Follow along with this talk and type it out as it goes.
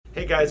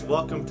Hey guys,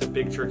 welcome to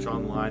Big Church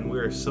Online. We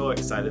are so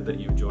excited that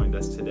you've joined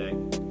us today.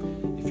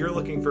 If you're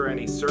looking for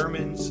any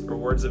sermons or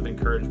words of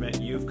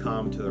encouragement, you've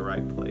come to the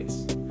right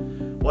place.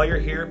 While you're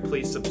here,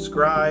 please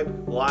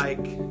subscribe,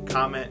 like,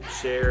 comment,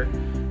 share.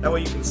 That way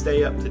you can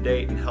stay up to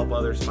date and help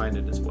others find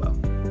it as well.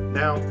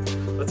 Now,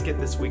 let's get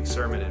this week's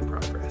sermon in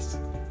progress.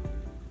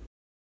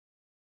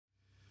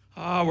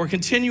 We're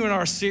continuing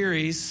our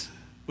series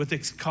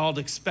called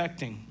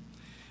Expecting.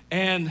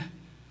 And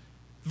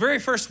the very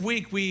first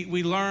week, we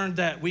learned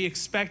that we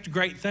expect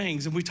great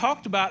things. And we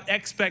talked about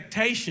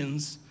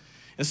expectations.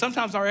 And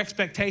sometimes our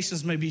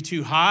expectations may be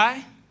too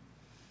high.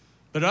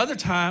 But other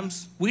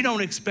times, we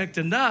don't expect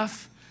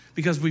enough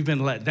because we've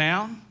been let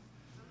down.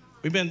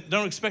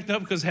 Don't expect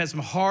enough because we've had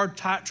some hard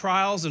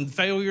trials and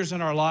failures in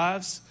our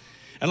lives.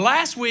 And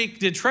last week,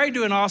 did Trey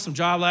do an awesome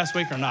job last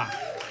week or not?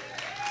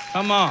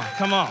 Come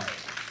on.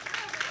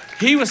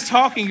 He was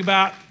talking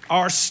about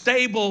our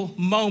stable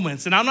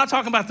moments. And I'm not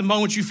talking about the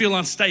moments you feel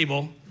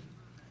unstable.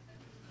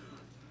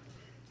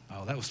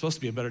 Oh, that was supposed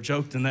to be a better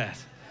joke than that.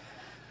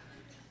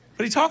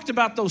 But he talked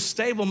about those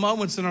stable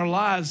moments in our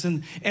lives.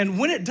 And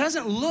when it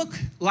doesn't look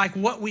like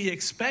what we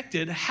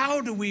expected,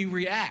 how do we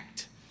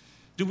react?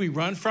 Do we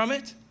run from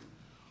it?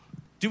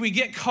 Do we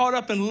get caught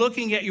up in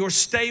looking at your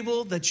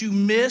stable that you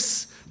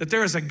miss, that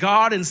there is a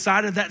God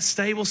inside of that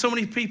stable? So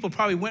many people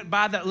probably went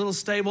by that little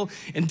stable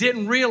and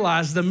didn't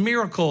realize the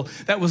miracle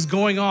that was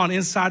going on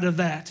inside of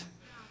that.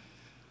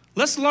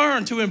 Let's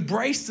learn to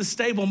embrace the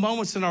stable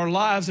moments in our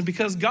lives, and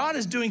because God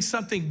is doing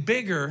something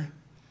bigger,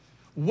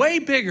 way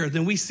bigger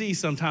than we see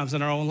sometimes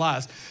in our own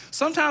lives.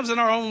 Sometimes in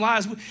our own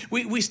lives,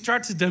 we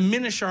start to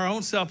diminish our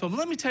own self. But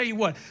let me tell you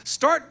what,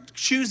 start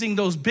choosing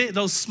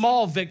those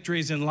small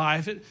victories in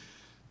life.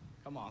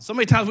 Come on. So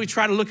many times we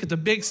try to look at the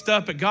big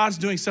stuff, but God's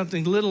doing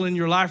something little in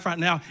your life right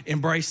now.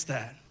 Embrace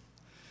that.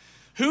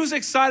 Who's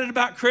excited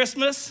about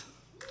Christmas?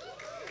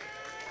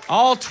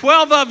 All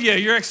 12 of you,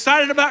 you're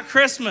excited about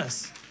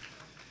Christmas.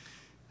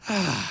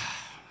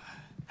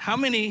 How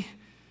many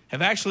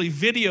have actually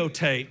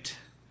videotaped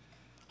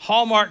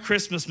Hallmark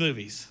Christmas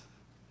movies?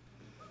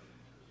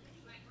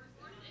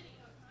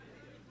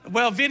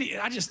 Well,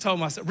 I just told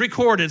myself,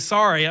 recorded,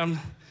 sorry. You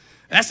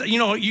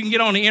can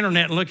get on the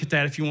internet and look at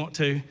that if you want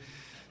to.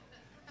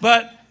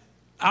 But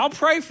I'll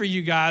pray for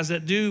you guys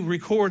that do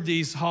record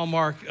these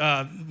Hallmark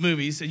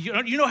movies.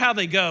 You know how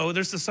they go.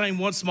 There's the same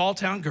one small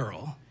town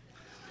girl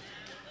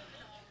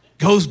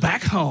goes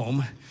back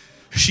home.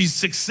 She's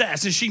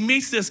success, and she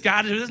meets this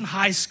guy that is in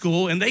high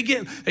school, and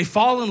they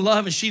fall in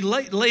love, and she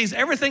lays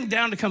everything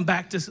down to come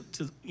back to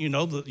you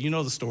know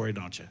the story,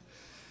 don't you?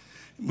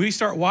 We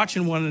start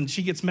watching one, and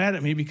she gets mad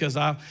at me because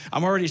I'm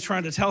already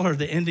trying to tell her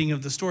the ending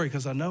of the story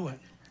because I know it.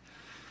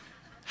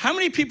 How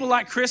many people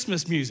like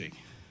Christmas music?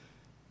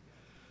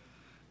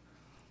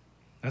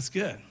 That's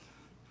good.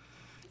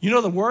 You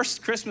know the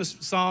worst Christmas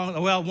song,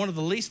 one of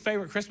the least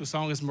favorite Christmas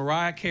songs is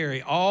Mariah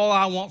Carey, All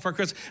I Want for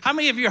Christmas. How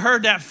many of you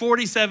heard that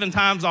 47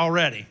 times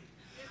already?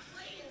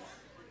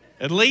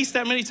 At least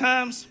that many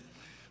times?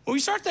 When we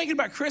start thinking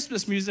about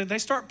Christmas music, they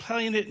start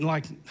playing it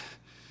in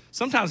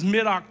sometimes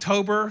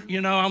mid-October.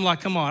 I'm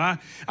like, come on,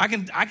 I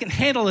can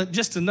handle it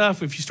just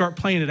enough if you start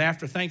playing it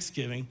after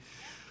Thanksgiving.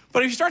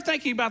 But if you start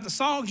thinking about the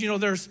songs,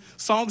 there's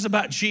songs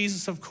about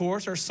Jesus, of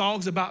course. There's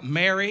songs about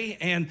Mary,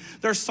 and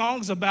there's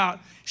songs about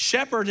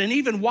shepherds, and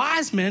even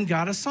wise men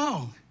got a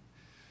song.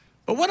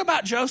 But what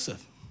about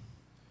Joseph?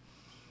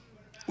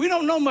 We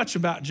don't know much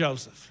about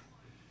Joseph.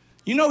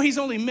 He's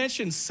only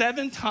mentioned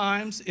 7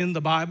 times in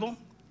the Bible.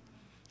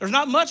 There's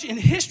not much in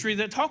history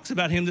that talks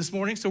about him this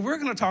morning, so we're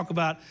going to talk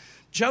about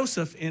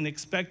Joseph in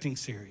Expecting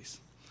series.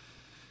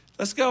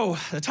 Let's go.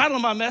 The title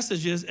of my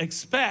message is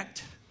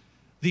Expect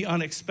the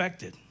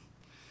Unexpected.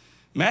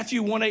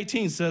 Matthew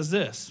 1:18 says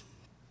this.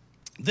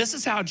 This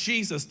is how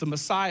Jesus, the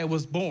Messiah,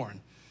 was born.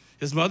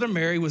 His mother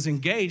Mary was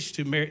engaged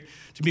to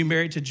be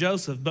married to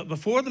Joseph, but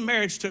before the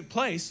marriage took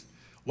place,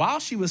 while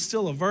she was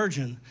still a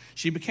virgin,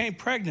 she became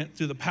pregnant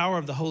through the power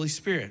of the Holy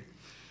Spirit.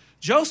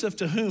 Joseph,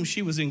 to whom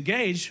she was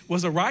engaged,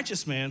 was a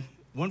righteous man.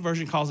 One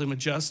version calls him a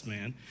just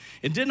man,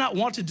 and did not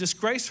want to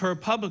disgrace her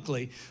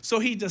publicly, so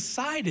he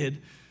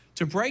decided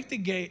to break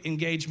the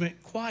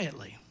engagement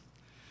quietly.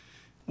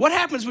 What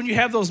happens when you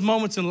have those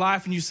moments in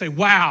life and you say,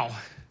 wow,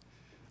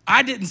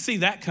 I didn't see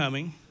that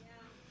coming?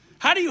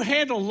 How do you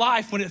handle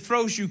life when it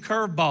throws you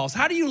curveballs?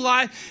 How do you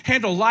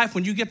handle life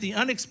when you get the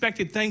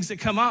unexpected things that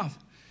come up?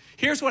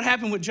 Here's what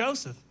happened with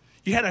Joseph.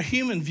 You had a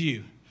human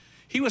view.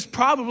 He was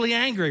probably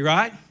angry,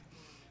 right?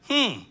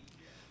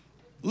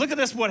 Look at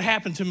this, what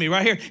happened to me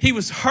right here. He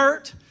was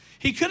hurt.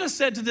 He could have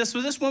said to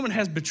this woman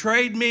has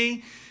betrayed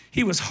me.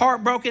 He was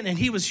heartbroken and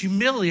he was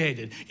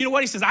humiliated. You know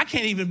what? He says, I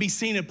can't even be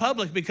seen in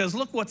public because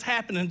look what's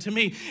happening to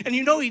me. And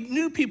he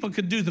knew people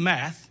could do the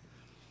math.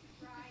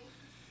 Right.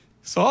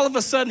 So all of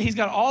a sudden, he's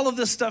got all of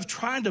this stuff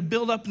trying to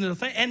build up into the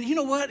thing. And you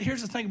know what?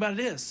 Here's the thing about it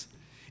is,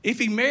 if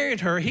he married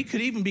her, he could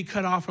even be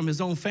cut off from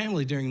his own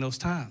family during those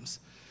times.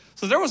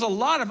 So there was a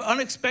lot of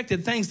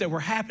unexpected things that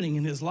were happening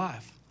in his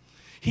life.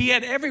 He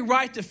had every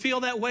right to feel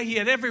that way. He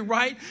had every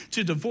right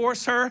to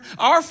divorce her.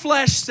 Our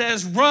flesh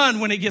says run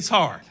when it gets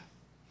hard.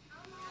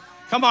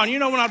 Come on, you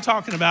know what I'm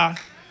talking about.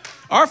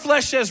 Our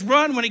flesh says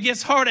run when it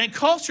gets hard, and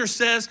culture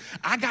says,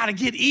 I got to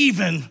get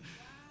even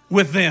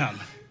with them.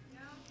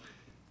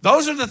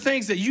 Those are the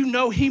things that you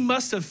know he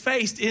must have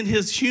faced in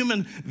his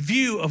human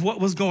view of what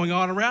was going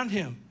on around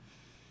him.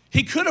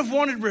 He could have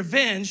wanted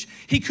revenge.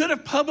 He could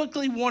have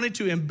publicly wanted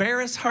to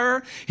embarrass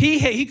her.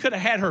 He could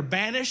have had her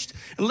banished.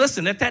 And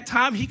listen, at that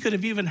time, he could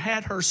have even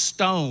had her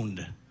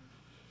stoned.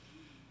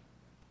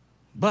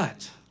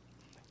 But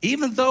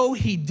even though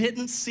he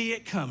didn't see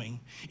it coming,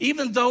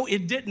 even though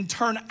it didn't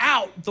turn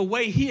out the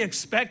way he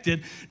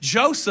expected,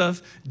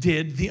 Joseph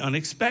did the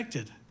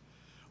unexpected.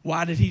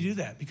 Why did he do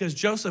that? Because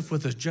Joseph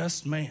was a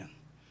just man.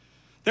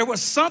 There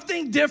was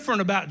something different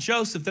about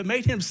Joseph that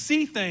made him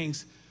see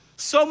things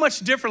so much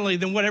differently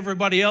than what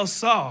everybody else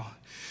saw.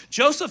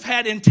 Joseph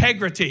had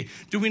integrity.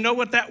 Do we know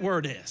what that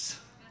word is?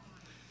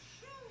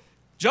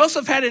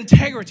 Joseph had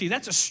integrity.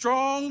 That's a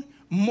strong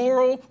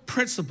moral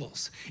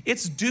principles.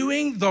 It's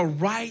doing the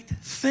right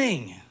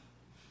thing.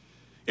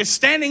 It's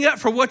standing up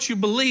for what you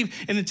believe.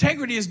 And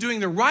integrity is doing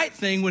the right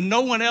thing when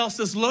no one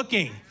else is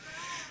looking.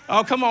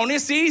 Oh, come on.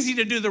 It's easy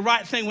to do the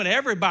right thing when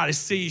everybody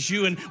sees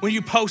you and when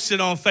you post it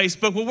on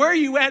Facebook. Well, where are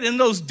you at in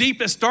those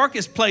deepest,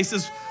 darkest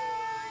places?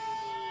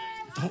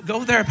 Don't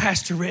go there,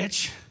 Pastor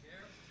Rich.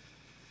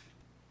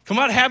 Come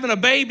on, having a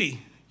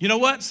baby. You know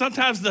what?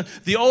 Sometimes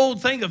the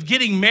old thing of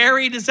getting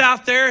married is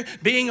out there,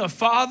 being a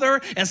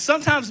father, and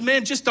sometimes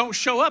men just don't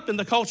show up in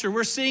the culture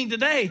we're seeing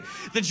today.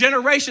 The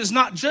generations,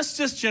 not just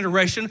this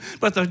generation,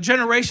 but the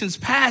generations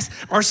past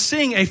are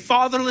seeing a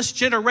fatherless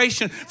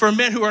generation for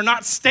men who are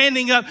not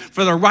standing up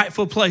for the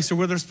rightful place or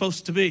where they're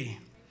supposed to be.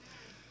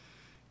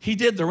 He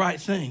did the right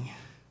thing.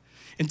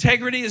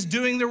 Integrity is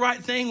doing the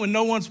right thing when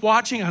no one's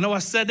watching. I know I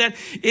said that.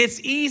 It's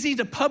easy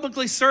to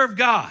publicly serve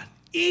God.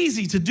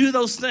 Easy to do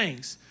those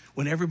things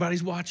when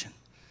everybody's watching.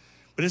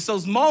 But it's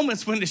those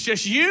moments when it's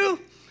just you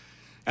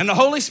and the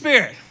Holy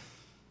Spirit.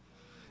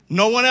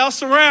 No one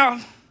else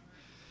around.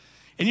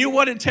 And you know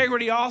what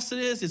integrity also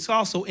is? It's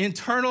also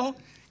internal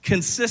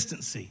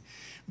consistency.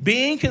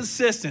 Being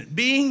consistent,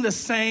 being the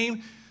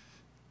same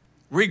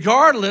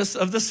regardless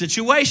of the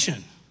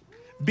situation.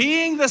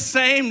 Being the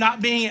same,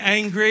 not being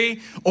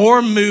angry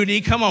or moody.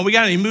 Come on, we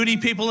got any moody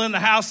people in the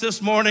house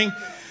this morning?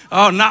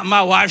 Oh, not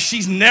my wife.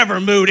 She's never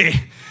moody.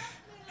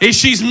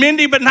 She's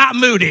Mindy, but not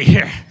moody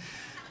here.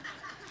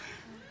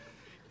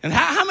 And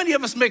how many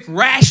of us make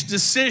rash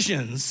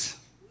decisions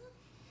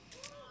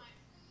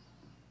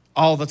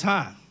all the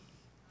time?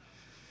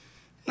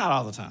 Not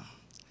all the time.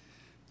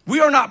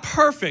 We are not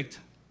perfect,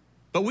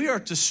 but we are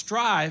to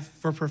strive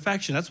for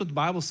perfection. That's what the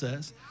Bible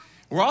says.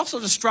 We're also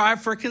to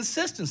strive for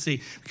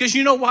consistency, because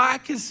you know why?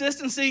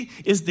 Consistency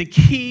is the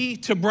key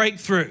to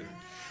breakthrough.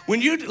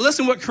 When you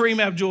listen what Kareem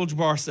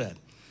Abdul-Jabbar said,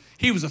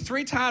 he was a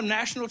 3-time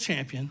national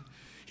champion.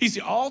 He's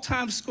the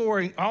all-time scorer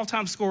in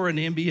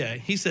the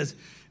NBA. He says,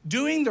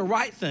 doing the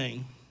right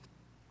thing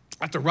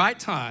at the right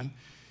time,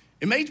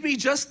 it may be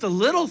just the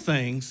little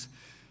things,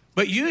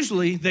 but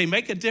usually they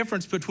make a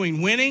difference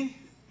between winning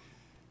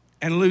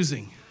and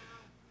losing.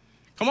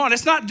 Come on,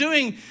 it's not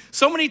doing,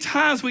 so many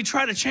times we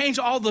try to change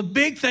all the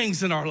big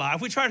things in our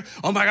life. We try to,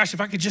 oh my gosh, if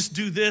I could just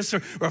do this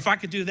or if I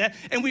could do that.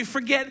 And we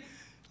forget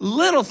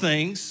little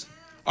things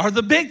are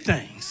the big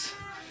things.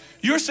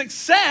 Your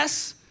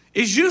success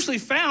is usually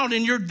found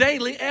in your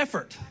daily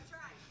effort.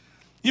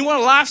 You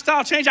want a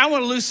lifestyle change? I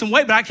want to lose some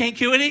weight, but I can't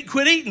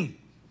quit eating.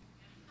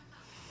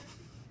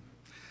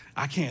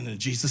 I can in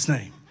Jesus'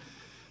 name.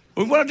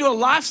 We want to do a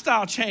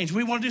lifestyle change.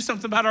 We want to do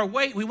something about our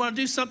weight. We want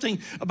to do something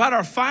about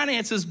our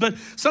finances, but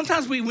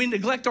sometimes we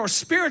neglect our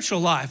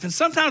spiritual life. And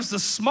sometimes the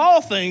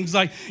small things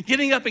like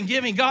getting up and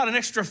giving God an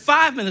extra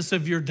 5 minutes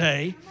of your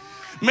day,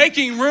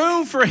 making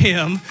room for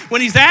him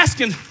when he's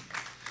asking,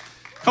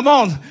 come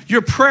on,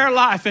 your prayer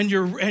life and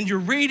your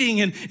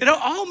reading, and it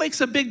all makes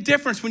a big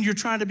difference when you're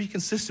trying to be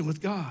consistent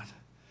with God.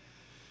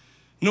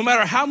 No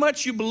matter how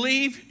much you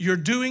believe you're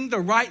doing the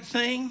right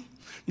thing,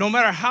 no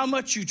matter how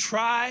much you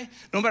try,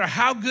 no matter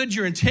how good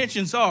your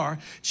intentions are,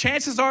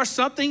 chances are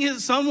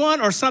someone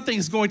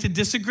is going to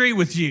disagree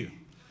with you.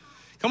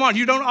 Come on,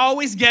 you don't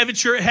always have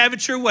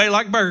it your way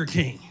like Burger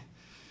King.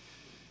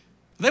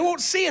 They won't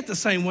see it the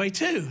same way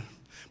too.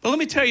 But let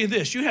me tell you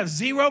this, you have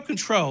zero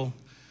control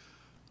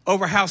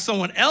over how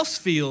someone else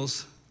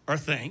feels or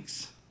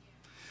thinks,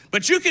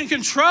 but you can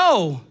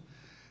control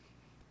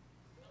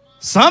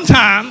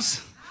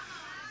sometimes,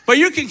 but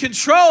you can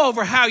control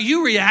over how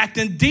you react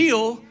and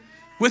deal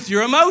with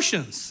your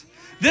emotions.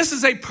 This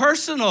is a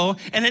personal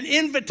and an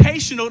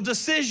invitational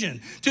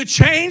decision. To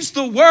change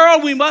the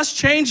world, we must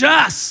change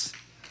us.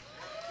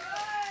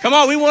 Come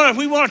on, we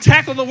want to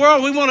tackle the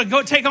world. We want to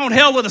go take on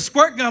hell with a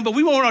squirt gun, but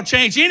we won't want to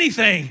change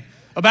anything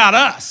about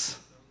us.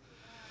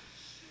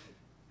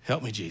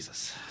 Help me,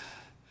 Jesus.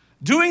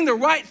 Doing the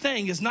right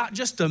thing is not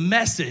just a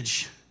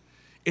message,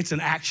 it's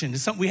an action.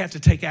 It's something we have to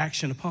take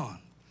action upon.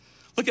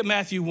 Look at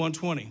Matthew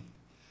 1:20.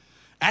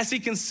 As he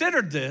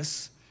considered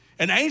this,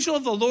 An angel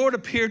of the Lord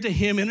appeared to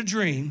him in a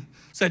dream,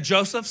 said,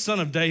 Joseph, son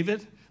of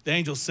David, the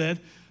angel said,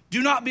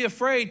 do not be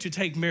afraid to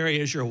take Mary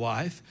as your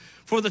wife,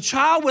 for the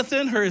child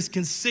within her is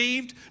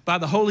conceived by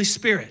the Holy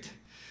Spirit.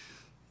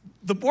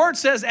 The word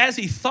says, as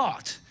he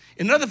thought.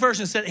 Another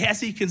version said, as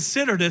he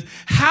considered it.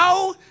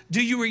 How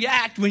do you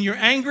react when you're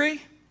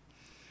angry?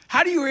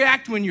 How do you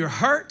react when you're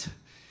hurt?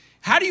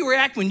 How do you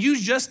react when you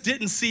just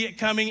didn't see it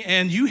coming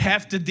and you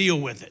have to deal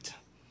with it?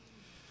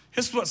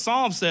 Here's what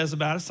Psalm says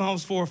about it.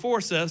 Psalms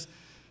 4:4 says,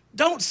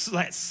 don't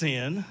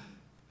sin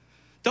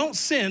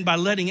by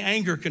letting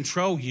anger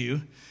control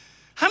you.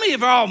 How many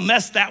of you all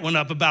messed that one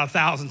up about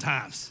 1,000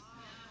 times?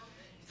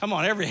 Come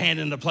on, every hand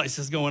in the place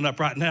is going up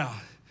right now.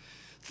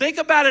 Think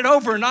about it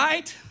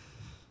overnight,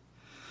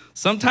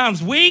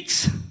 sometimes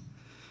weeks,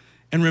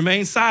 and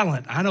remain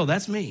silent. I know,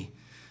 that's me.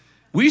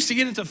 We used to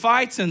get into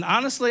fights, and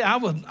honestly,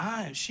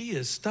 she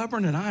is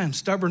stubborn, and I am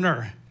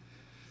stubborner.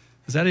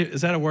 Is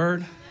that a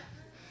word?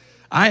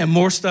 I am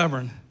more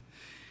stubborn.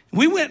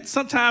 We went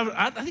sometime,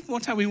 I think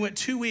one time we went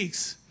 2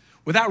 weeks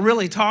without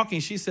really talking.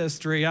 She says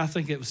 3, I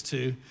think it was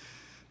 2.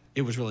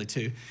 It was really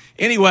 2.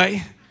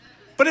 Anyway,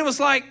 but it was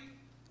like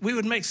we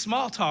would make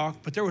small talk,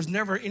 but there was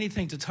never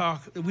anything to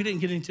talk. We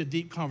didn't get into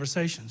deep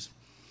conversations.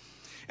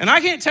 And I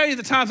can't tell you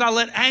the times I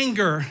let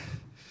anger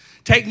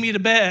take me to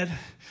bed.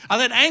 I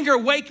let anger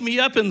wake me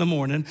up in the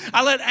morning.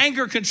 I let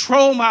anger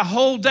control my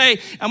whole day.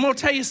 I'm going to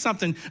tell you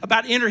something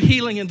about inner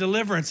healing and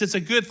deliverance. It's a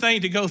good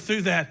thing to go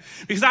through that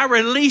because I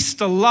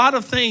released a lot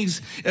of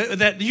things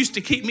that used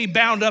to keep me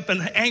bound up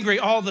and angry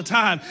all the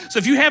time. So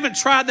if you haven't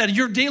tried that,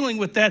 you're dealing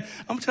with that,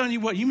 I'm telling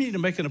you what, you need to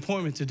make an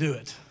appointment to do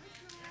it.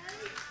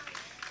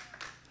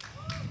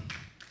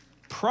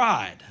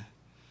 Pride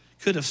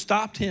could have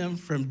stopped him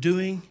from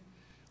doing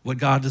what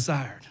God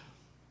desired.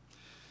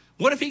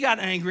 What if he got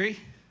angry?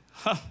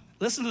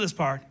 Listen to this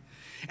part.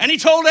 And he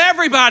told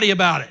everybody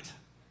about it.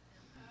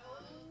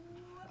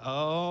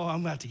 Oh,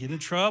 I'm about to get in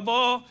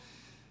trouble.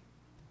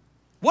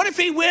 What if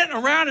he went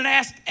around and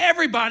asked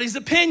everybody's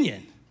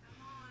opinion?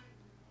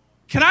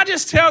 Can I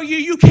just tell you,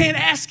 you can't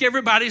ask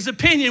everybody's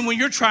opinion when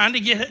you're trying to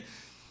get it.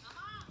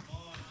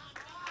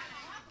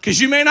 Because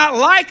you may not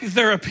like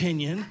their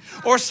opinion,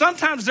 or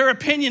sometimes their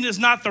opinion is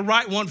not the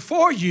right one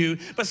for you.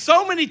 But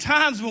so many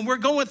times when we're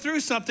going through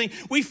something,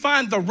 we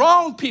find the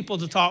wrong people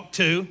to talk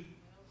to.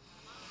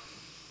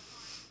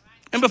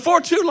 And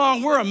before too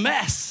long, we're a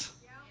mess.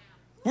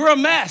 We're a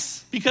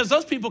mess because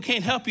those people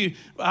can't help you.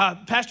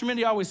 Pastor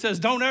Mindy always says,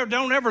 don't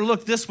ever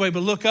look this way,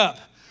 but look up.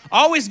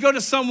 Always go to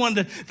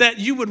someone that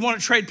you would want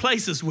to trade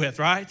places with,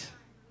 right?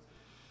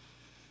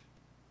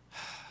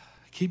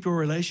 Keep your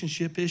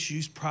relationship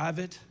issues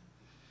private,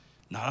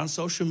 not on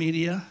social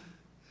media.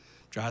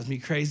 Drives me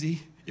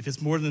crazy. If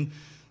it's more than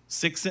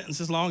 6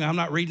 sentences long, I'm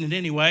not reading it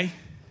anyway.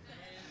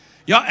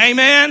 Y'all,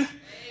 amen?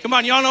 Come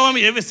on, y'all know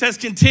me. If it says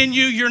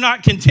continue, you're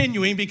not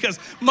continuing because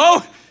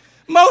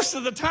most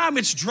of the time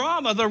it's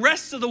drama the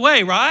rest of the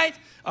way, right?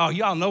 Oh,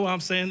 y'all know what I'm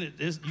saying.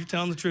 You're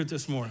telling the truth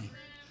this morning.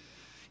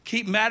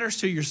 Keep matters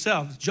to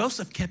yourself.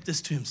 Joseph kept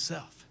this to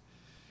himself.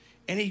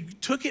 And he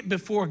took it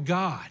before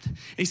God.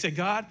 He said,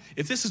 God,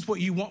 if this is what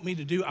you want me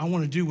to do, I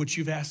want to do what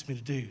you've asked me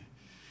to do.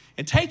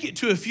 And take it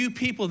to a few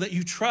people that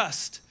you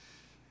trust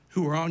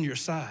who are on your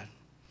side.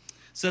 It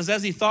says,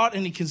 as he thought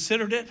and he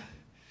considered it,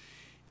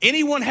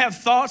 anyone have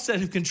thoughts that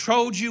have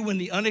controlled you when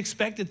the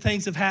unexpected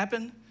things have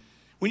happened?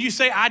 When you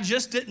say, I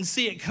just didn't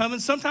see it coming,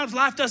 sometimes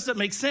life doesn't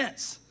make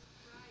sense.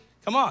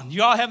 Come on,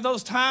 you all have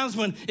those times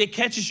when it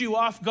catches you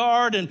off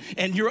guard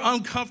and you're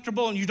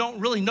uncomfortable and you don't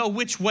really know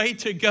which way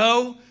to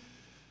go.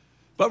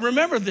 But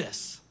remember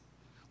this,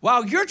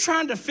 while you're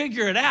trying to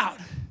figure it out,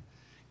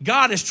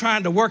 God is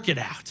trying to work it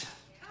out.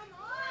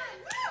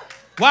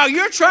 While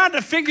you're trying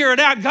to figure it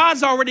out,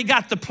 God's already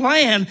got the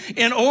plan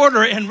in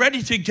order and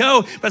ready to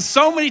go. But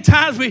so many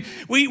times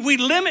we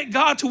limit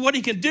God to what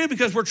he can do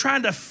because we're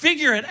trying to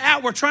figure it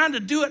out. We're trying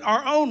to do it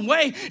our own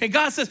way. And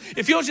God says,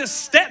 if you'll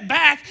just step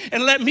back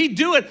and let me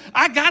do it,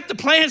 I got the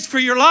plans for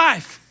your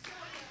life.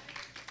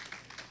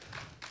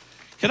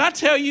 Can I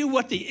tell you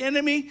what the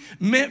enemy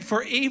meant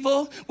for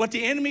evil? What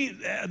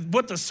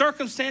the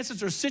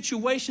circumstances or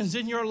situations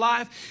in your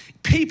life,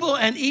 people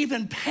and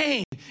even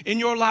pain in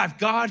your life,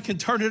 God can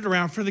turn it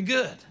around for the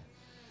good.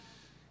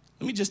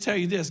 Let me just tell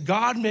you this.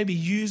 God may be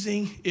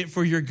using it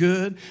for your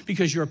good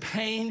because your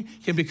pain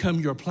can become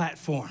your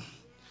platform.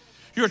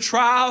 Your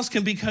trials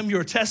can become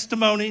your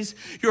testimonies.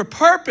 Your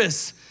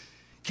purpose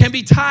can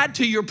be tied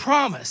to your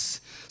promise.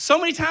 So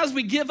many times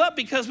we give up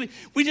because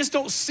we just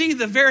don't see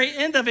the very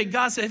end of it.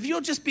 God said, if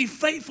you'll just be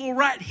faithful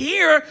right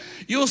here,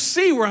 you'll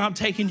see where I'm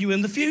taking you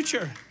in the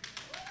future.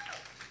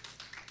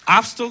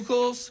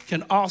 Obstacles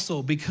can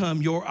also become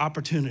your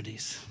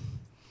opportunities.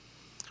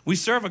 We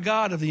serve a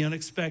God of the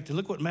unexpected.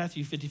 Look what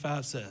Matthew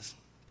 55 says.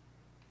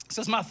 It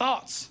says, my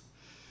thoughts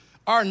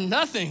are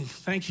nothing.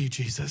 Thank you,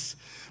 Jesus.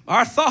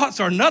 Our thoughts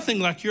are nothing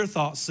like your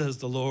thoughts, says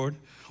the Lord,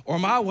 or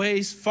my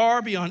ways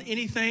far beyond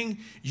anything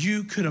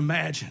you could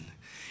imagine.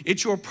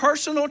 It's your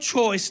personal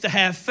choice to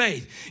have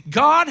faith.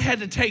 God had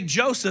to take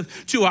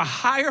Joseph to a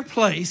higher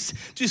place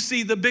to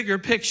see the bigger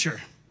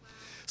picture.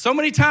 So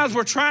many times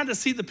we're trying to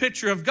see the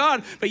picture of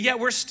God, but yet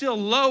we're still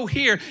low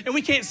here, and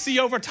we can't see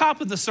over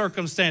top of the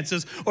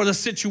circumstances or the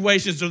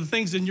situations or the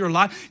things in your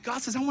life.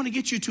 God says, I want to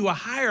get you to a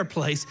higher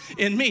place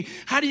in me.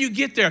 How do you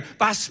get there?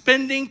 By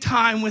spending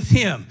time with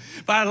him,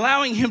 by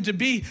allowing him to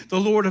be the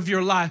Lord of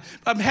your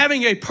life, by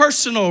having a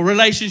personal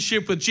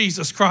relationship with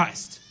Jesus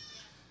Christ.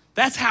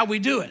 That's how we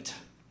do it.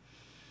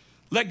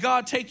 Let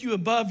God take you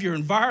above your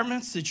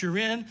environments that you're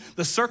in,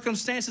 the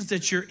circumstances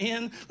that you're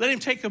in. Let him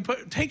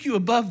take you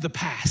above the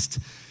past.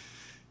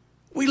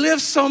 We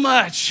live so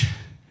much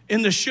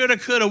in the shoulda,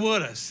 coulda,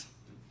 wouldas.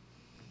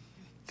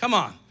 Come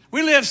on.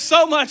 We live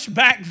so much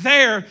back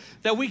there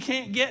that we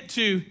can't get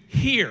to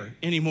here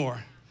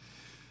anymore.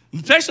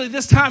 Especially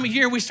this time of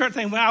year, we start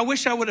thinking, well, I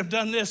wish I would have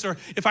done this, or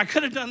if I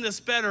could have done this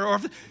better.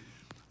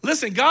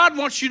 Listen, God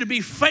wants you to be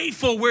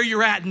faithful where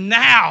you're at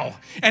now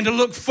and to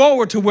look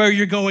forward to where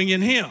you're going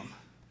in him.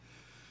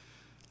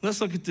 Let's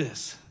look at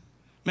this.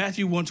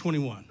 Matthew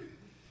 1:21.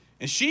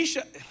 And she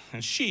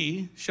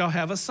shall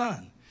have a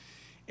son,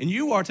 and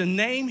you are to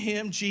name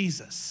him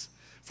Jesus,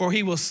 for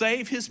he will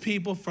save his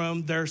people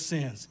from their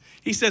sins.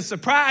 He said,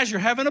 surprise,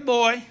 you're having a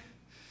boy.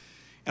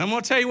 And I'm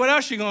going to tell you what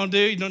else you're going to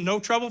do. You don't no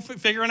trouble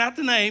figuring out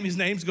the name. His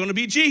name's going to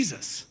be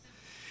Jesus.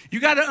 You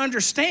got to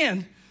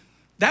understand,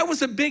 that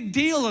was a big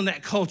deal in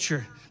that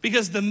culture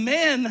because the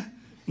men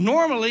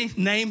normally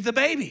named the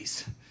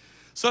babies.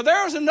 So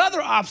there was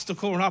another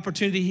obstacle and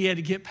opportunity he had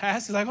to get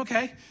past. He's like,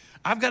 okay,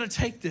 I've got to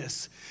take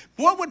this.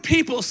 What would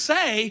people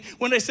say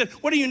when they said,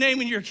 what are you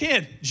naming your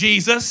kid?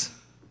 Jesus.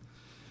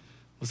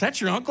 Was that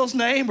your uncle's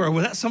name, or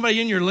was that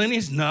somebody in your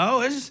lineage?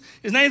 No, his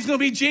name's going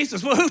to be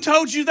Jesus. Well, who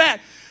told you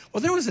that?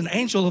 Well, there was an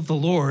angel of the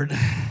Lord.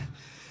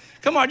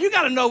 Come on, you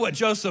got to know what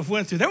Joseph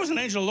went through. There was an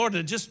angel of the Lord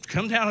that just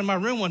come down in my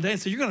room one day and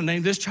said, you're going to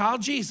name this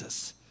child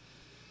Jesus.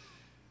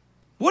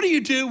 What do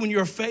you do when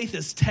your faith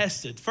is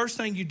tested? First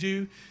thing you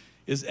do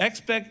is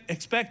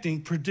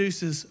expecting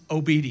produces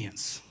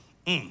obedience.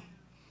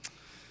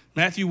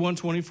 Matthew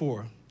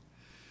 1:24.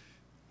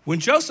 When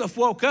Joseph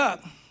woke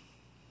up,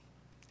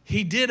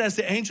 he did as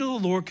the angel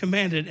of the Lord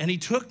commanded, and he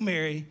took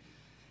Mary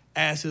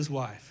as his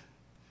wife.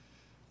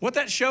 What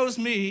that shows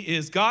me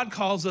is God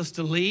calls us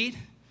to lead.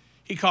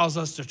 He calls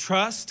us to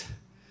trust.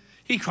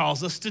 He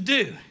calls us to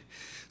do.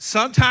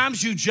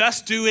 Sometimes you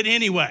just do it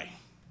anyway.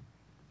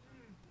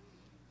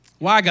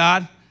 Why,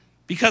 God?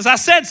 Because I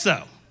said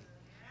so.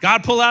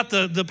 God pull out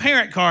the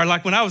parent card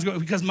like when I was going,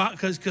 because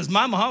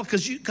my mom,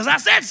 because I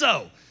said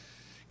so.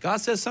 God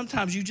says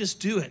sometimes you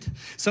just do it.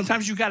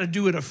 Sometimes you got to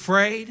do it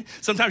afraid.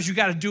 Sometimes you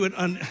got to do it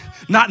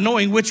not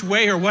knowing which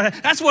way or what.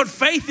 That's what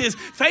faith is.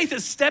 Faith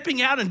is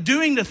stepping out and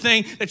doing the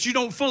thing that you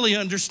don't fully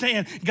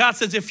understand. God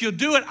says, if you'll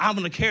do it, I'm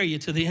going to carry you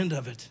to the end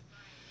of it.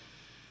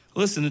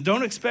 Listen,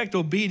 don't expect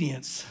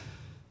obedience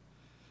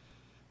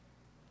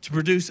to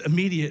produce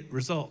immediate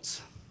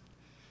results.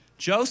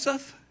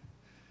 Joseph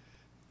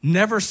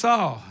never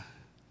saw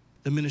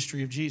the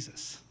ministry of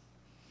Jesus.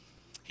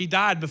 He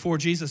died before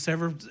Jesus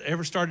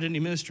ever started any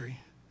ministry.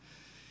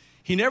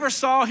 He never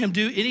saw him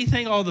do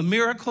anything, all the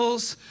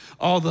miracles,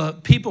 all the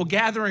people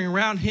gathering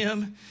around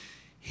him.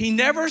 He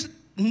never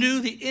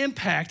knew the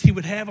impact he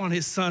would have on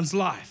his son's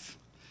life.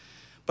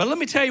 But let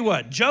me tell you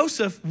what,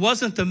 Joseph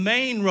wasn't the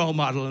main role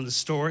model in the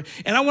story.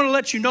 And I want to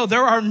let you know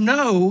there are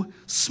no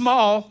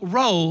small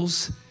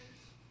roles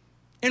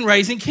in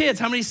raising kids.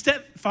 How many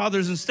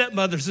stepfathers and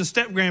stepmothers and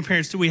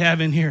step-grandparents do we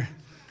have in here?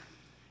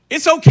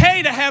 It's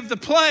okay to have the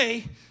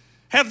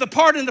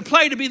part in the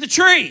play to be the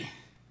tree.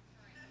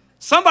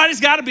 Somebody's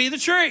got to be the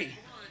tree.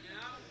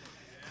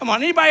 Come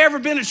on, anybody ever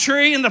been a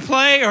tree in the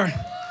play? Or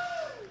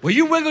will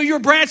you wiggle your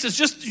branches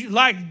just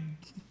like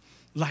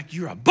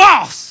you're a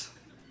boss?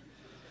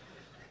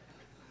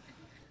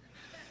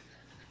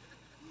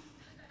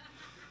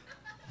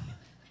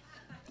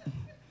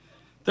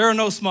 There are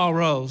no small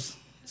roles,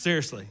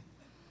 seriously.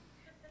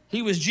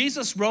 He was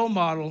Jesus' role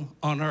model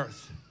on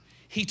earth.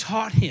 He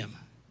taught him.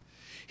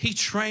 He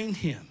trained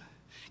him.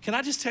 Can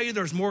I just tell you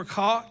there's more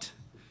caught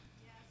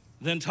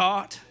than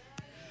taught?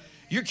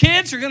 Your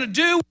kids are going to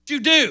do what you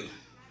do.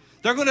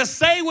 They're going to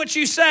say what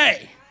you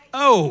say.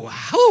 Oh,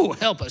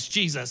 help us,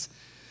 Jesus.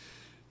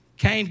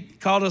 Kane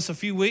called us a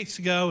few weeks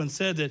ago and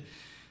said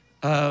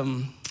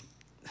that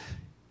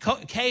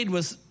Cade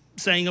was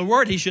saying a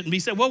word he shouldn't be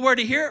saying. What word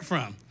did he hear it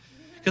from?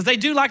 Because they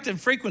do like to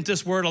frequent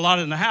this word a lot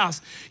in the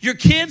house. Your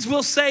kids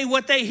will say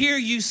what they hear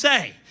you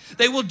say.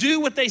 They will do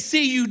what they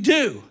see you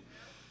do.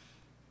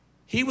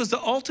 He was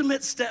the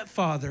ultimate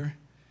stepfather,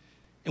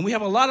 and we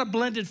have a lot of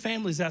blended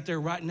families out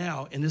there right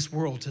now in this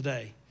world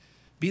today.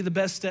 Be the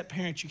best step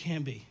parent you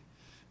can be.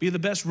 Be the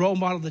best role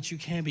model that you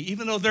can be.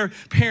 Even though their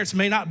parents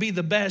may not be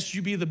the best,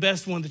 you be the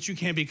best one that you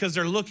can be because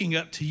they're looking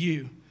up to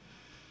you.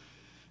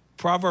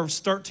 Proverbs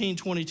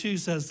 13:22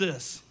 says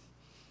this,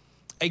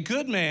 a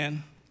good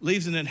man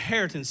leaves an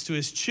inheritance to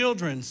his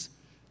children's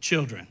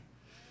children.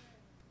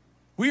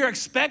 We are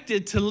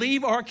expected to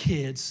leave our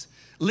kids,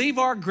 leave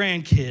our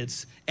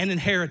grandkids an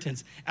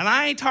inheritance. And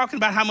I ain't talking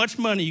about how much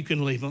money you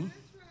can leave them.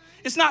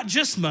 It's not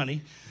just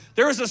money.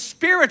 There is a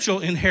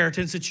spiritual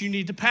inheritance that you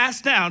need to pass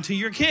down to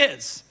your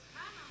kids.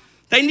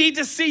 They need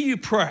to see you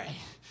pray.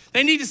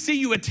 They need to see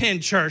you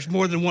attend church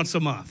more than once a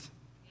month.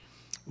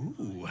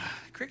 Ooh,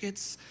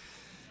 crickets.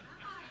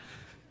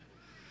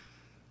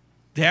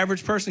 The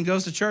average person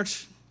goes to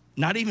church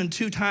not even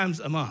 2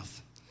 times a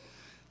month.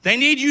 They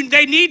need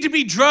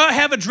to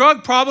have a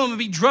drug problem and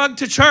be drugged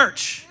to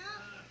church.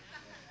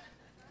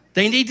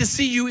 They need to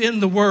see you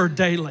in the Word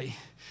daily.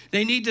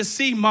 They need to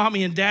see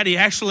mommy and daddy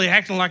actually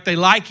acting like they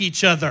like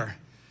each other.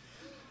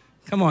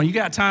 Come on, you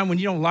got time when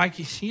you don't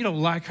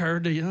like her,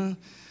 do you?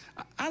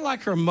 I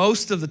like her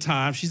most of the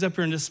time. She's up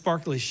here in this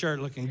sparkly shirt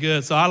looking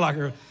good, so I like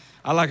her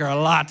a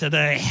lot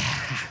today.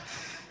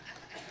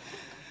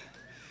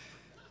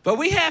 But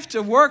we have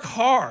to work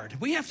hard.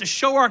 We have to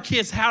show our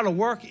kids how to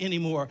work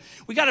anymore.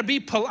 We got to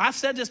be, I've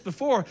said this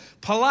before,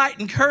 polite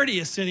and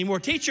courteous anymore.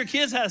 Teach your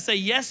kids how to say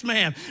yes,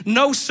 ma'am,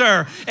 no,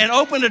 sir, and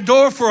open the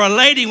door for a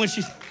lady when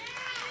she's...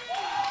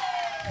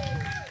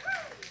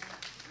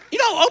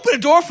 Open a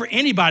door for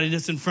anybody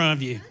that's in front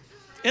of you.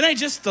 It ain't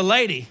just the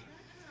lady.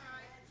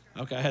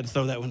 Okay, I had to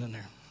throw that one in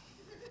there.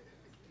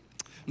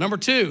 Number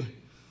 2,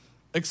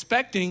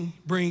 expecting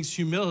brings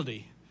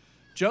humility.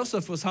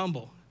 Joseph was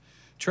humble.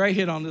 Trey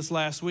hit on this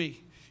last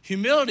week.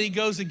 Humility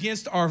goes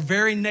against our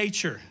very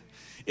nature.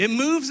 It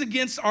moves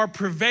against our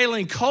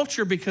prevailing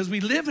culture because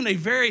we live in a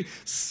very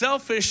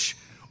selfish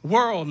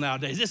world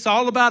nowadays. It's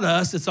all about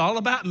us. It's all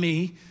about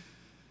me.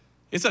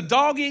 It's a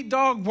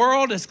dog-eat-dog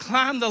world. It's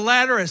climb the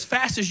ladder as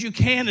fast as you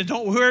can and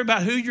don't worry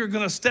about who you're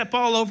going to step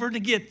all over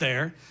to get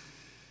there.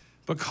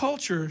 But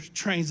culture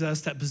trains us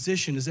that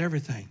position is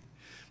everything.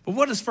 But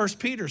what does 1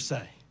 Peter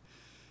say?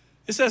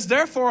 It says,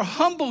 therefore,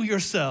 humble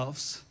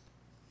yourselves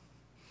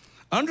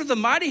under the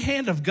mighty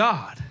hand of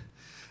God,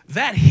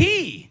 that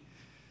he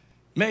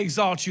may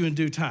exalt you in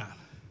due time.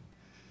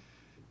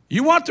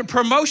 You want the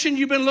promotion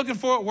you've been looking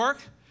for at work?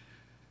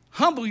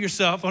 Humble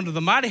yourself under the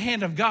mighty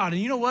hand of God.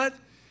 And you know what?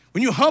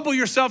 When you humble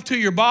yourself to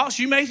your boss,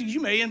 you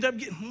may end up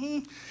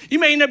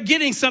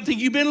getting something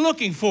you've been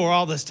looking for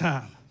all this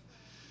time.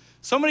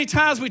 So many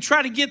times we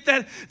try to get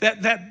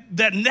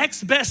that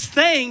next best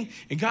thing,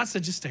 and God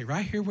said, just stay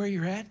right here where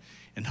you're at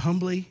and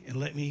humbly and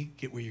let me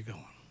get where you're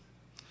going.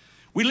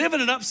 We live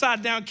in an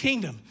upside down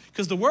kingdom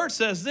because the word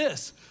says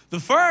this, the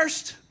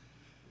first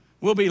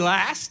will be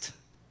last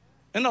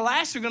and the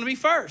last are going to be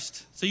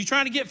first. So you're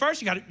trying to get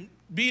first, you got to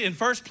be in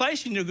first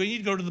place. You need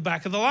to go to the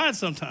back of the line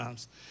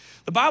sometimes.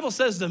 The Bible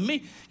says the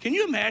meek, can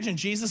you imagine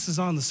Jesus is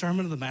on the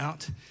Sermon on the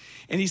Mount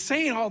and he's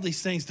saying all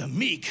these things, the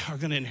meek are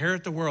going to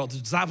inherit the world. The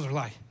disciples are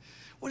like,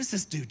 what is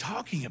this dude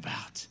talking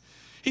about?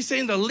 He's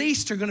saying the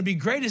least are going to be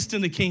greatest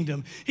in the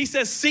kingdom. He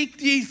says,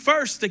 seek ye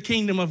first the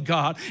kingdom of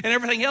God and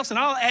everything else, and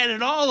I'll add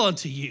it all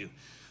unto you.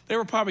 They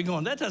were probably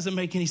going, that doesn't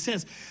make any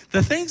sense.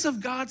 The things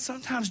of God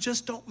sometimes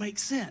just don't make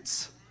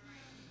sense.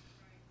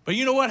 But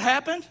you know what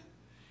happened?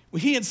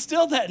 When he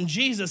instilled that in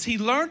Jesus, he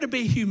learned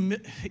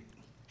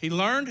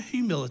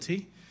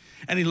humility,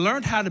 and he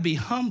learned how to be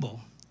humble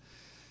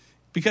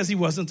because he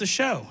wasn't the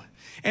show.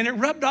 And it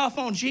rubbed off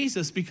on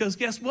Jesus because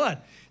guess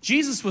what?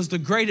 Jesus was the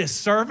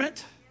greatest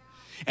servant,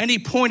 and he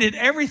pointed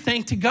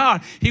everything to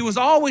God. He was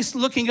always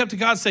looking up to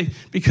God and saying,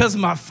 because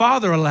my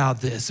Father allowed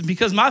this, and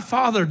because my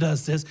Father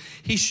does this,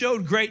 he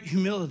showed great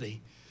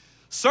humility.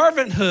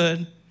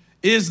 Servanthood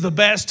is the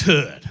best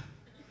hood.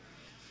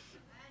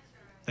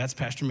 That's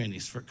Pastor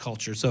Minnie's for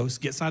culture. So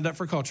get signed up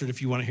for culture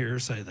if you want to hear her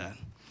say that.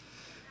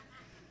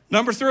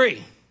 Number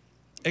 3,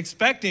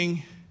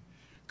 expecting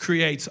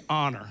creates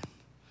honor.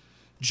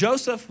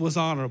 Joseph was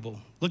honorable.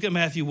 Look at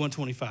Matthew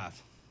 1:25.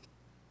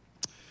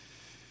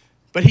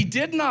 But he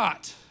did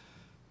not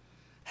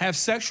have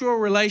sexual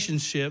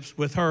relationships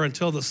with her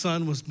until the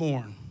son was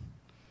born.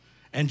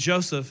 And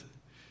Joseph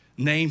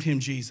named him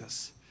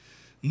Jesus.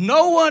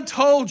 No one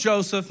told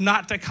Joseph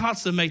not to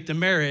consummate the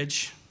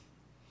marriage.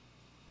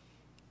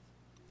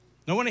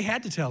 No one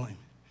had to tell him.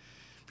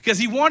 Because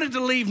he wanted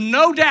to leave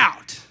no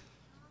doubt.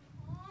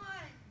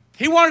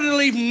 He wanted to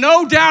leave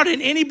no doubt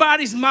in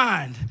anybody's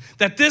mind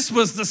that this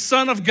was the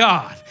Son of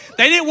God.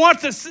 They didn't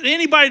want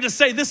anybody to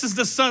say this is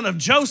the son of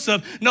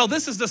Joseph. No,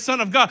 this is the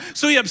Son of God.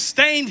 So he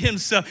abstained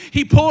himself.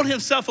 He pulled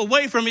himself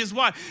away from his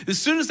wife. As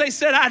soon as they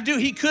said, I do,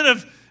 he could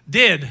have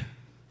did.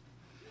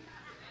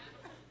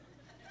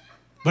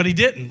 But he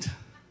didn't.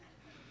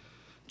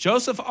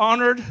 Joseph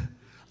honored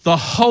the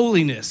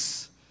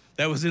holiness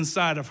that was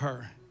inside of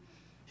her,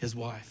 his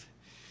wife.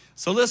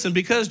 So listen,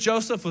 because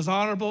Joseph was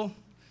honorable,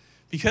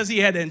 because he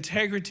had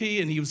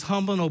integrity and he was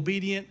humble and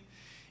obedient,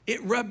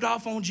 it rubbed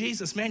off on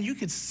Jesus. Man, you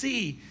could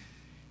see,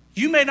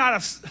 you may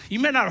not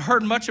have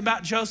heard much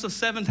about Joseph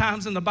 7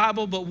 times in the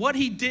Bible, but what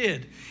he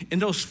did in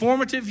those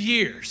formative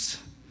years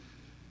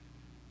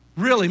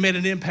really made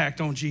an impact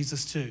on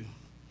Jesus too.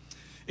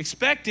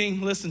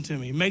 Expecting, listen to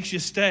me, makes you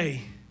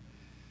stay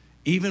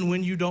even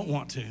when you don't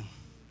want to.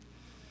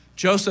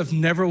 Joseph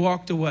never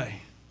walked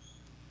away.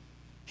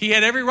 He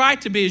had every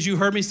right to be, as you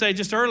heard me say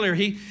just earlier,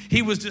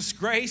 he was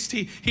disgraced.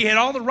 He had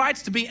all the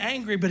rights to be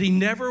angry, but he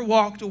never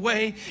walked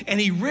away, and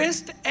he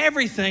risked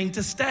everything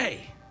to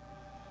stay.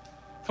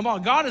 Come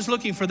on, God is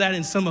looking for that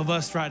in some of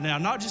us right now,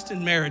 not just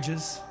in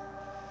marriages,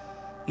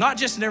 Not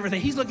just in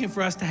everything. He's looking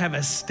for us to have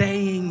a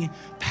staying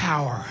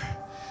power.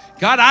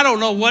 God, I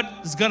don't know what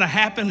is going to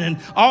happen, and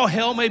all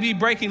hell may be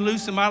breaking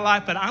loose in my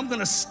life, but I'm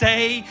going to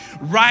stay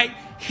right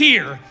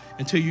here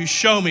until you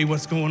show me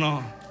what's going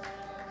on.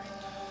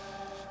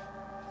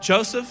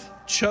 Joseph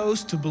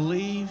chose to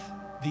believe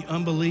the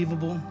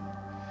unbelievable.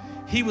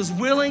 He was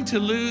willing to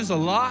lose a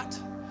lot.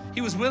 He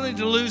was willing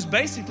to lose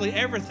basically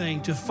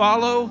everything to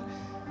follow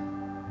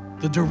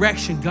the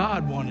direction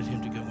God wanted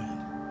him to go in.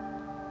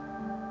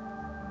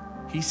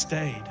 He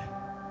stayed.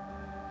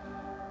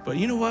 But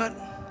you know what?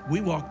 We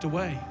walked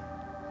away.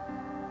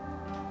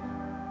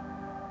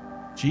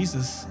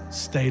 Jesus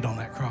stayed on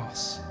that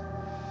cross.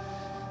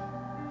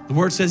 The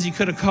word says he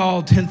could have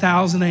called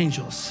 10,000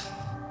 angels.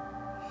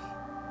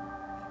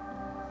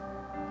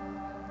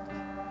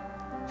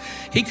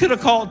 He could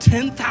have called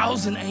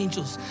 10,000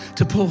 angels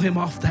to pull him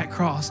off that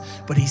cross,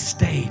 but he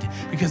stayed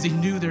because he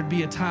knew there'd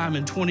be a time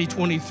in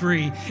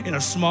 2023 in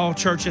a small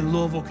church in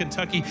Louisville,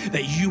 Kentucky,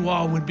 that you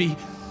all would be.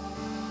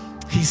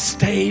 He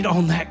stayed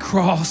on that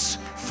cross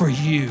for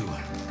you.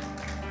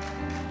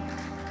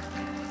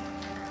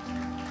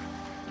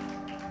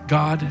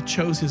 God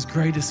chose his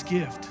greatest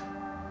gift.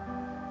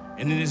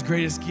 And in his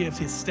greatest gift,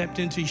 he stepped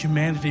into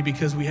humanity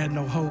because we had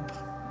no hope.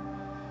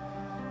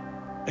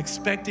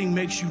 Expecting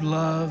makes you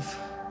love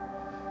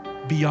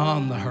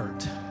beyond the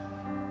hurt.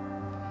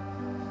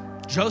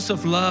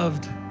 Joseph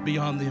loved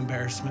beyond the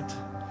embarrassment.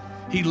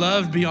 He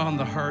loved beyond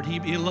the hurt.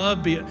 He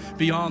loved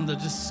beyond the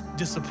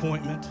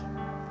disappointment.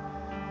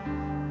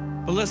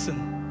 But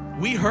listen,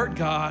 we hurt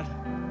God,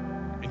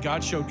 and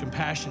God showed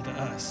compassion to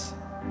us.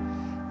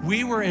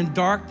 We were in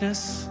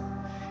darkness,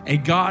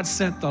 and God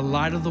sent the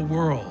light of the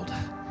world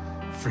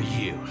for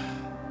you.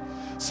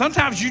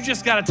 Sometimes you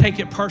just got to take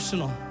it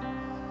personal.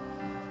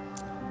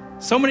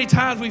 So many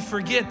times we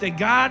forget that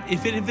God,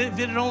 if it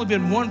had only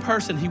been one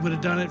person, he would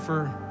have done it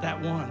for that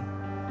one.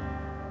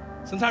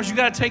 Sometimes you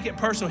got to take it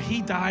personal.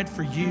 He died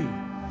for you.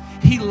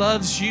 He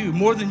loves you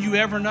more than you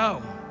ever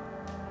know.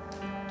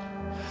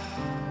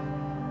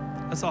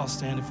 Let's all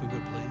stand if we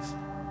would, please.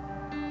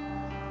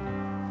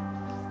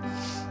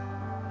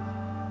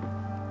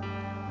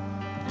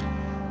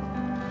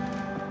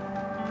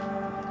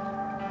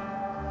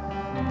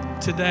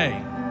 Today,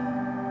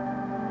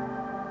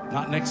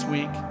 not next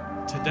week,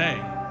 today.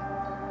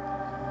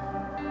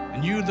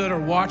 And you that are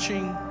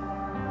watching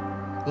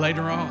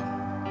later on,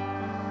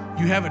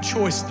 you have a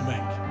choice to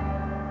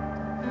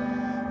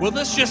make. Will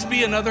this just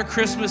be another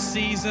Christmas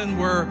season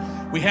where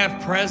we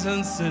have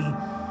presents and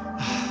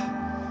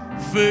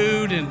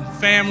food and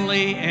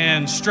family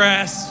and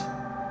stress?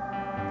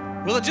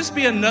 Will it just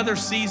be another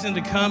season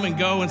to come and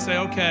go and say,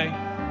 okay,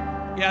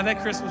 yeah,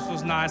 that Christmas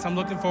was nice. I'm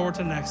looking forward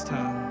to next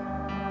time.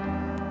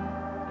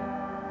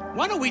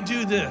 Why don't we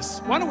do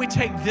this? Why don't we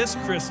take this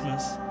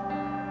Christmas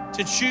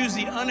to choose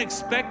the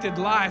unexpected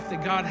life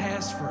that God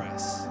has for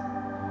us?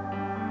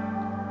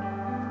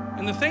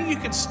 And the thing you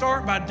can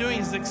start by doing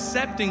is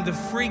accepting the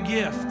free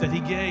gift that he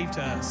gave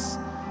to us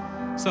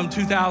some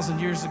 2,000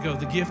 years ago,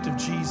 the gift of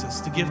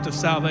Jesus, the gift of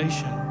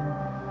salvation.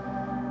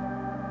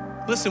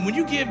 Listen, when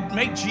you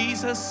make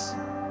Jesus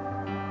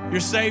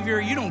your Savior,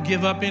 you don't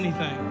give up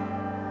anything.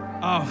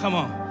 Oh, come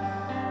on.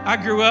 I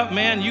grew up,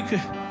 man,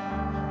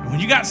 when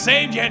you got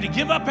saved, you had to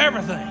give up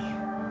everything.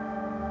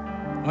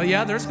 Well,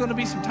 yeah, there's going to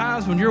be some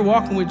times when you're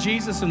walking with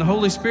Jesus and the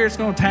Holy Spirit's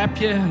going to tap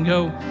you and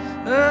go,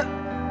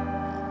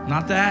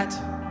 not that.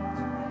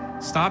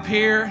 Stop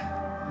here.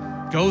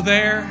 Go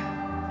there.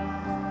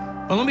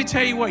 But let me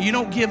tell you what, you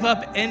don't give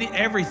up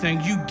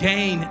everything. You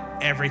gain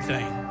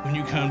everything when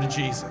you come to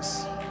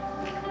Jesus.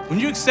 When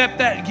you accept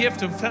that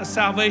gift of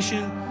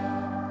salvation,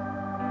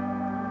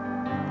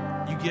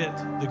 you get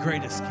the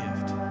greatest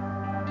gift.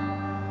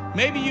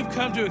 Maybe you've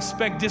come to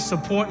expect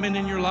disappointment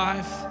in your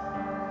life.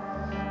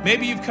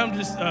 Maybe you've come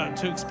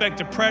to expect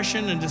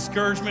depression and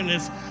discouragement.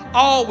 It's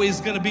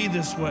always going to be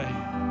this way.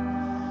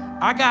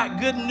 I got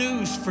good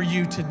news for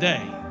you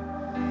today.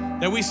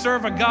 That we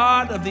serve a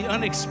God of the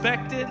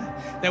unexpected.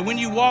 That when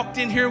you walked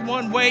in here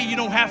one way, you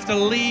don't have to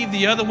leave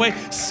the other way.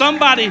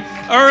 Somebody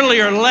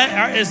earlier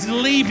is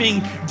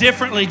leaving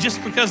differently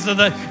just because of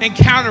the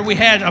encounter we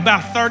had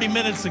about 30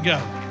 minutes ago.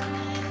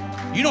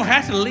 You don't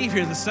have to leave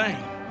here the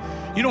same.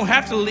 You don't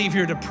have to leave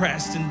here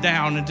depressed and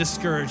down and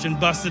discouraged and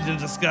busted and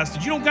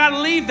disgusted. You don't got to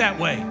leave that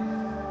way.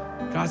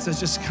 God says,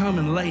 just come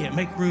and lay it.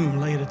 Make room,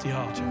 lay it at the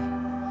altar.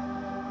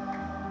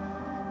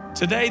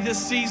 Today, this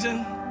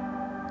season,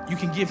 you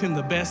can give him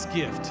the best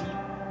gift,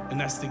 and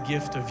that's the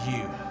gift of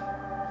you.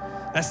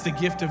 That's the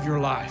gift of your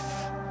life.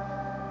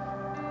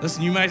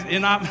 Listen, it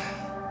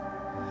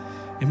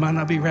might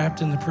not be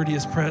wrapped in the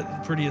prettiest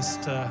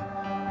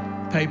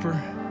paper.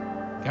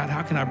 God,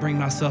 how can I bring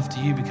myself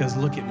to you? Because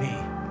look at me.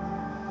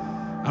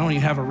 I don't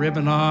even have a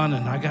ribbon on,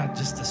 and I got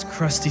just this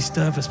crusty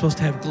stuff. It's supposed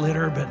to have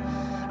glitter, but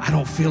I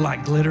don't feel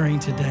like glittering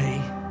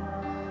today.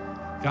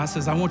 God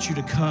says, I want you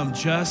to come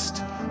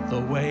just the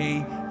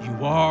way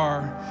you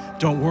are.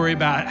 Don't worry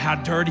about how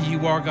dirty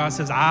you are. God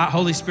says,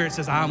 Holy Spirit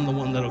says, I'm the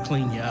one that'll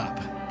clean you up.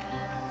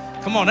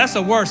 Come on, that's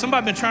a word.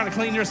 Somebody been trying to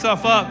clean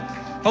yourself up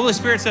Holy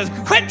Spirit says,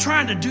 quit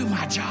trying to do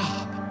my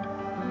job.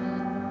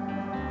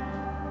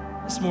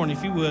 This morning,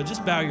 if you would,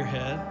 just bow your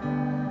head.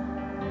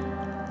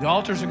 The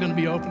altars are going to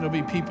be open. There'll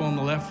be people on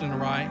the left and the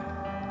right.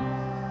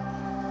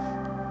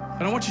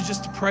 But I want you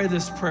just to pray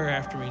this prayer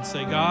after me and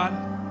say, God,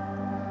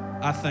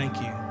 I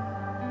thank you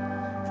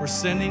for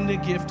sending the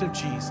gift of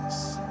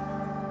Jesus.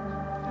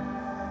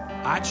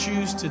 I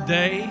choose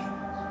today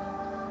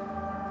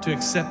to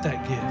accept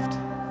that gift.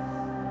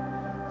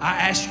 I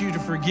ask you to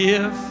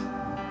forgive.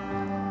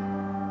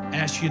 I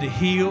ask you to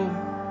heal.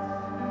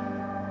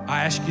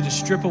 I ask you to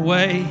strip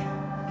away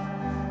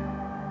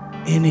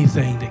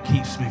anything that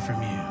keeps me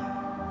from you.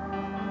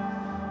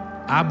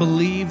 I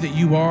believe that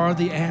you are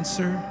the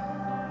answer,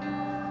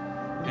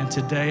 and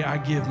today I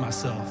give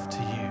myself to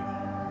you.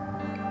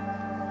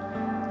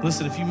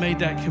 Listen, if you made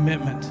that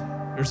commitment,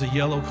 there's a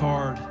yellow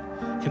card,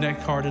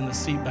 connect card in the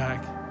seat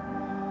back.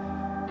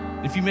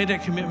 If you made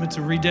that commitment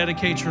to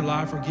rededicate your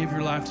life or give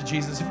your life to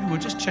Jesus, if you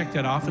would just check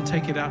that off and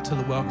take it out to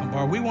the welcome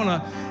bar. We want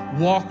to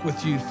walk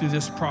with you through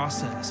this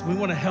process. We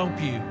want to help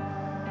you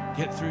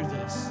get through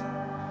this.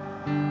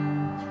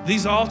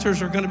 These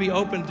altars are going to be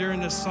open during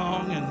this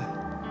song,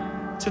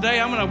 and today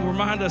I'm going to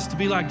remind us to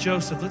be like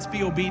Joseph. Let's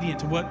be obedient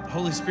to what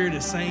Holy Spirit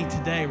is saying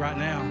today, right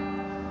now.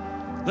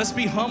 Let's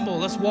be humble.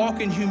 Let's walk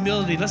in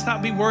humility. Let's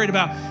not be worried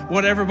about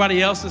what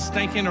everybody else is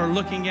thinking or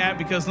looking at,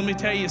 because let me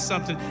tell you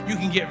something, you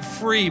can get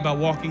free by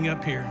walking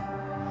up here.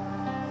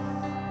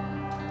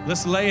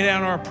 Let's lay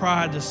down our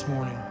pride this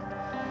morning.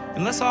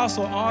 And let's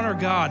also honor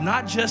God,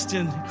 not just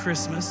in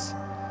Christmas,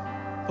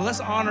 but let's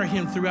honor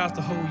him throughout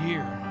the whole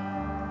year.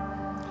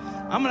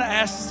 I'm going to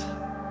ask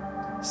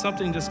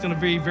something that's going to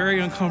be very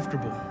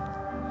uncomfortable.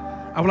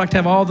 I would like to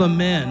have all the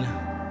men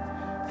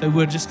that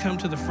would just come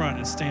to the front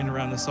and stand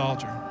around this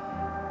altar.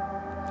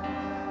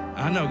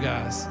 I know,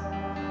 guys,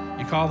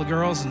 you call the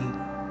girls and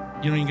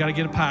you got to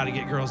get a pie to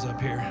get girls up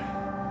here.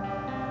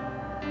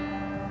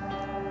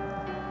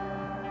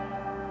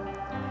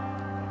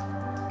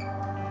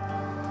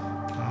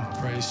 Oh,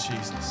 praise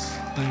Jesus.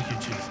 Thank you,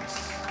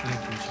 Jesus. Thank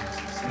you,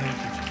 Jesus. Thank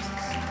you, Jesus.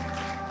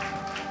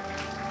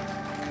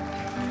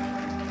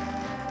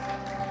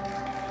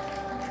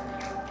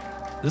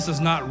 This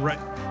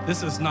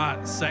is not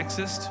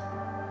sexist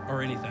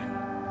or anything.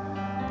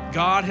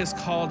 God has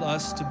called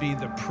us to be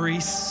the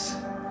priests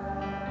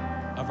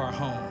of our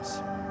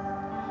homes.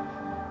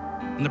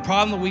 And the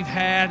problem that we've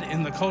had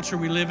in the culture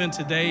we live in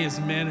today is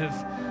men have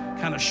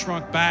kind of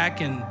shrunk back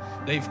and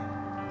they've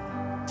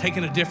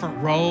taken a different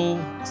role,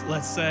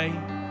 let's say.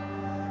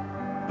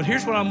 But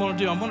here's what I'm going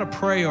to do. I'm going to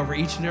pray over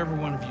each and every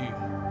one of you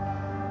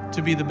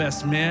to be the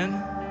best men,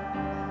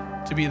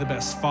 to be the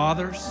best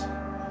fathers,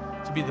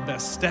 to be the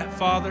best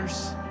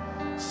stepfathers,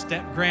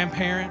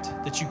 step-grandparent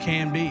that you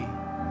can be.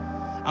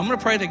 I'm going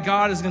to pray that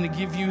God is going to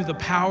give you the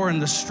power and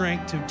the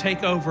strength to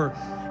take over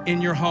in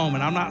your home.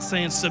 And I'm not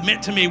saying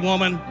submit to me,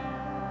 woman.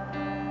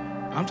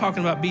 I'm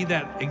talking about be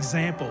that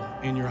example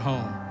in your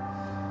home.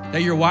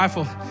 That your wife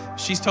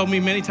she's told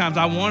me many times,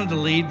 I wanted to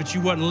lead, but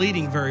you wasn't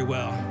leading very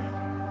well.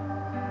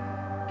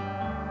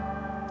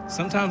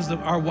 Sometimes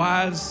our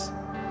wives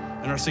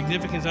and our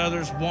significant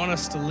others want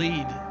us to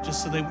lead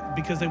just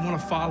because they want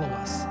to follow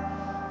us.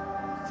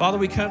 Father,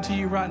 we come to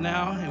you right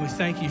now and we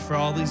thank you for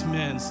all these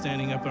men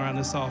standing up around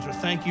this altar.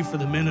 Thank you for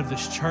the men of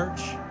this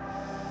church.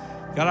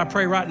 God, I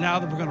pray right now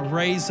that we're going to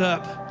raise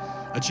up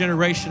a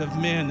generation of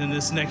men in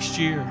this next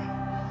year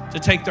to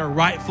take their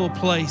rightful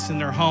place in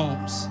their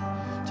homes,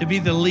 to be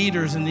the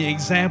leaders and the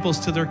examples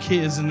to their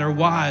kids and their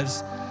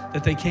wives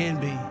that they can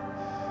be.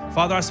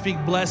 Father, I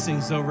speak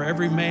blessings over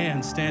every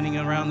man standing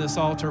around this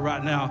altar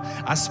right now.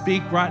 I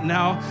speak right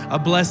now a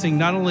blessing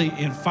not only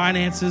in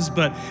finances,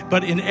 but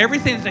in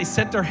everything that they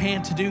set their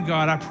hand to do,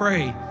 God. I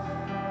pray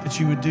that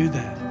you would do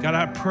that. God,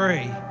 I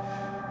pray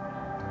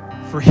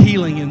for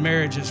healing in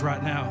marriages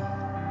right now.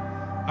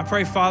 I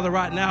pray, Father,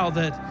 right now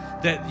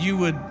that you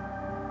would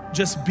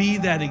just be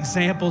that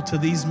example to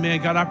these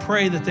men. God, I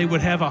pray that they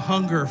would have a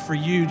hunger for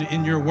you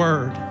in your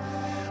word,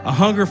 a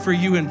hunger for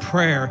you in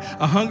prayer,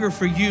 a hunger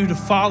for you to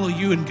follow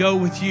you and go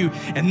with you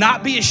and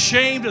not be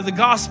ashamed of the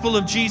gospel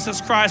of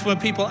Jesus Christ when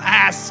people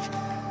ask,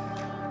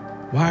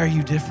 why are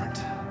you different?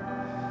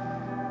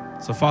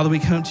 So, Father, we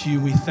come to you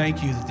and we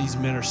thank you that these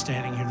men are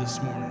standing here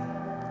this morning.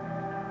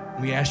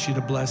 We ask you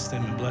to bless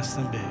them and bless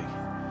them big.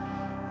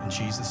 In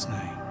Jesus'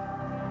 name,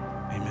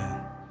 amen.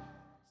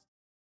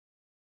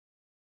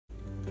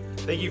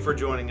 Thank you for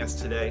joining us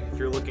today. If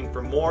you're looking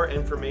for more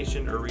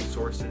information or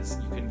resources,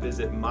 you can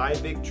visit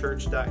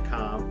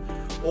mybigchurch.com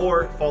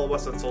or follow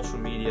us on social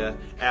media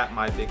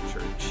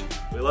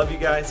 @mybigchurch. We love you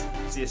guys.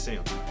 See you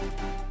soon.